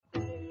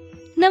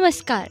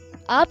नमस्कार,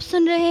 आप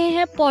सुन रहे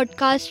हैं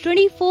पॉडकास्ट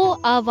 24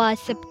 आवाज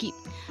सबकी।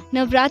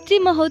 नवरात्रि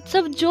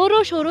महोत्सव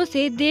जोरों शोरों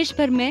से देश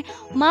भर में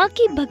माँ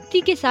की भक्ति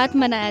के साथ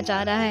मनाया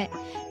जा रहा है।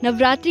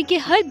 नवरात्रि के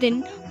हर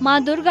दिन माँ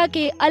दुर्गा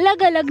के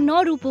अलग अलग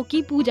 9 रूपों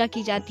की पूजा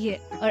की जाती है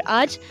और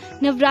आज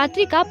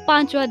नवरात्रि का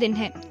 5वां दिन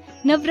है।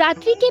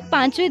 नवरात्रि के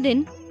 5वें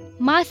दिन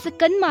माँ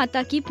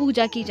स्कंदमाता की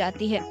पूजा की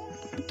जाती है।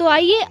 तो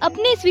आइए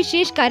अपने इस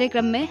विशेष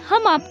कार्यक्रम में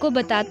हम आपको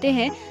बताते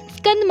हैं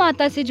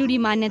स्कंदमाता से जुड़ी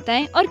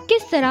मान्यताएं और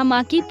किस तरह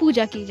माँ की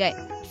पूजा की जाए।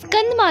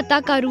 स्कंदमाता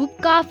का रूप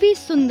काफी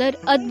सुंदर,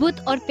 अद्भुत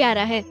और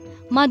प्यारा है।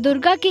 माँ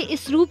दुर्गा के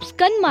इस रूप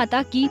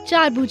स्कंदमाता की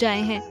 4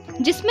 भुजाएं हैं,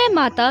 जिसमें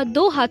माता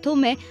 2 हाथों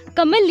में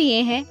कमल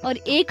लिए हैं और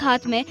एक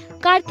हाथ में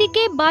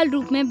कार्तिकेय बाल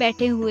रूप में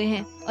बैठे हुए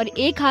हैं और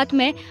एक हाथ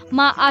में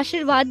माँ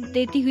आशीर्वाद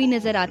देती हुई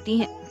नजर आती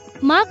हैं।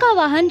 माँ का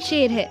वाहन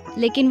शेर है,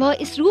 लेकिन वह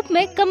इस रूप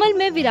में कमल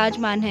में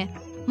विराजमान है।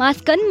 माँ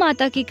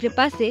स्कंदमाता की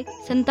कृपा से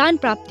संतान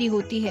प्राप्ति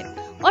होती है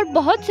और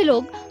बहुत से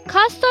लोग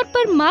खास तौर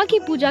पर माँ की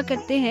पूजा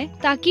करते हैं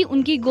ताकि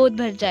उनकी गोद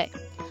भर जाए।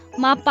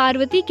 माँ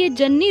पार्वती के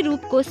जननी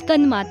रूप को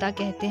स्कंदमाता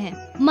कहते हैं।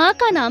 माँ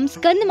का नाम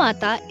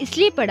स्कंदमाता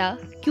इसलिए पड़ा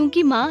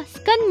क्योंकि माँ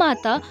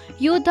स्कंदमाता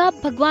योद्धा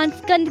भगवान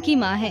स्कंद की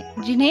माँ है,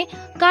 जिन्हें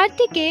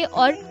कार्तिकेय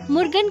और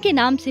मुर्गन के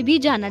नाम से भी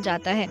जाना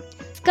जाता है।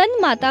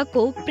 स्कंदमाता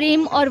को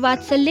प्रेम और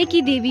वात्सल्य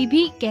की देवी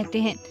भी कहते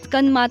हैं।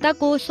 स्कंदमाता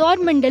को सौर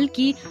मंडल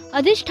की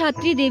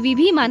अधिष्ठात्री देवी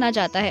भी माना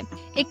जाता है।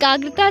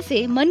 एकाग्रता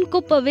से मन को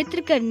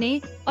पवित्र करने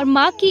और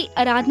माँ की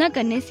आराधना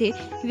करने से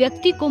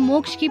व्यक्ति को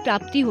मोक्ष की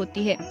प्राप्ति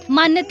होती है।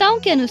 मान्यताओं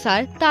के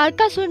अनुसार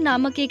तारकासुर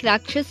नामक एक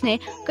राक्षस ने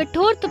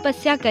कठोर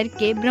तपस्या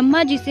करके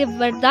ब्रह्मा जी से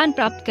वरदान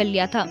प्राप्त कर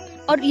लिया था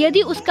और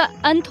यदि उसका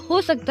अंत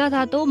हो सकता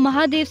था तो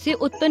महादेव से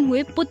उत्पन्न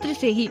हुए पुत्र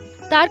से ही।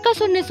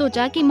 तारकासुर ने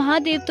सोचा कि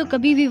महादेव तो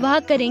कभी विवाह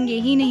करेंगे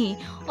ही नहीं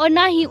और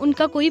ना ही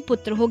उनका कोई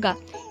पुत्र होगा,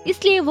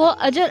 इसलिए वो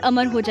अजर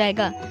अमर हो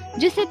जाएगा,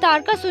 जिससे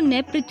तारकासुर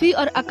ने पृथ्वी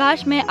और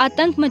आकाश में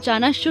आतंक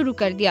मचाना शुरू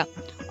कर दिया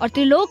और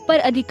त्रिलोक पर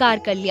अधिकार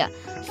कर लिया।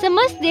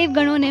 समस्त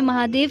देवगणों ने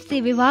महादेव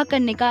से विवाह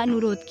करने का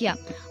अनुरोध किया।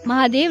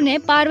 महादेव ने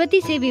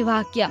पार्वती से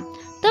विवाह किया।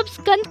 तब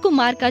स्कंद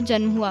कुमार का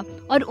जन्म हुआ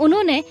और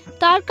उन्होंने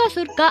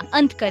तारकासुर का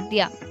अंत कर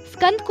दिया।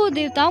 स्कंद को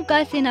देवताओं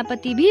का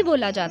सेनापति भी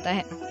बोला जाता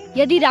है।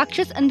 यदि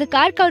राक्षस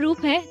अंधकार का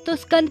रूप है तो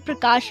स्कंद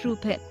प्रकाश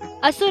रूप है।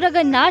 असुर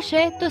अगर नाश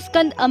है तो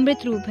स्कंद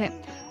अमृत रूप है।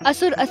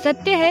 असुर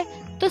असत्य है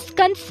तो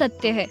स्कंद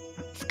सत्य है।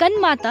 स्कंद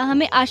माता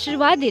हमें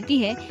आशीर्वाद देती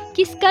है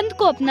कि स्कंद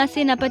को अपना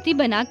सेनापति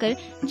बनाकर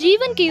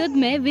जीवन के युद्ध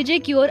में विजय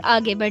की ओर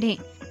आगे बढ़ें।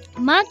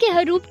 माँ के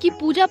हर रूप की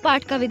पूजा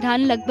पाठ का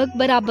विधान लगभग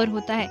बराबर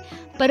होता है,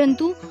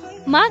 परंतु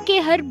माँ के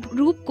हर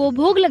रूप को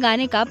भोग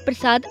लगाने का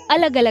प्रसाद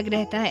अलग अलग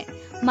रहता है।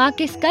 माँ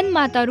के स्कंद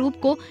माता रूप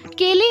को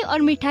केले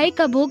और मिठाई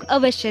का भोग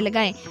अवश्य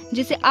लगाएं,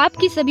 जिससे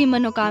आपकी सभी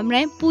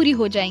मनोकामनाएं पूरी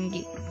हो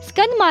जाएंगी।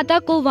 स्कंद माता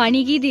को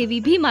वाणी की देवी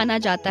भी माना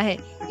जाता है,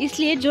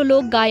 इसलिए जो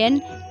लोग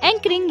गायन,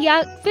 एंकरिंग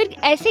या फिर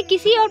ऐसे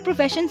किसी और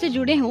प्रोफेशन से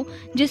जुड़े हों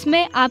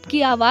जिसमें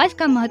आपकी आवाज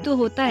का महत्व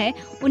होता है,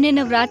 उन्हें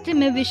नवरात्रि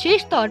में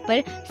विशेष तौर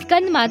पर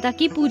स्कंद माता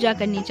की पूजा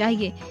करनी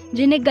चाहिए।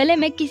 जिन्हें गले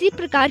में किसी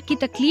प्रकार की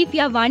तकलीफ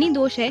या वाणी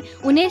दोष है,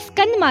 उन्हें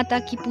स्कंद माता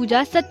की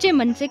पूजा सच्चे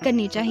मन से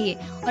करनी चाहिए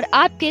और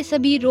आपके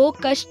सभी रोग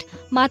कष्ट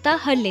माता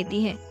हर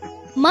लेती है।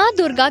 माँ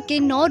दुर्गा के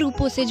 9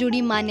 रूपों से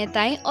जुड़ी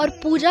मान्यताएं और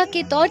पूजा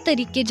के तौर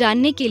तरीके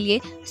जानने के लिए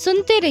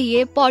सुनते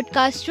रहिए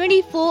पॉडकास्ट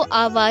 24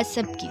 आवाज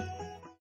सबकी।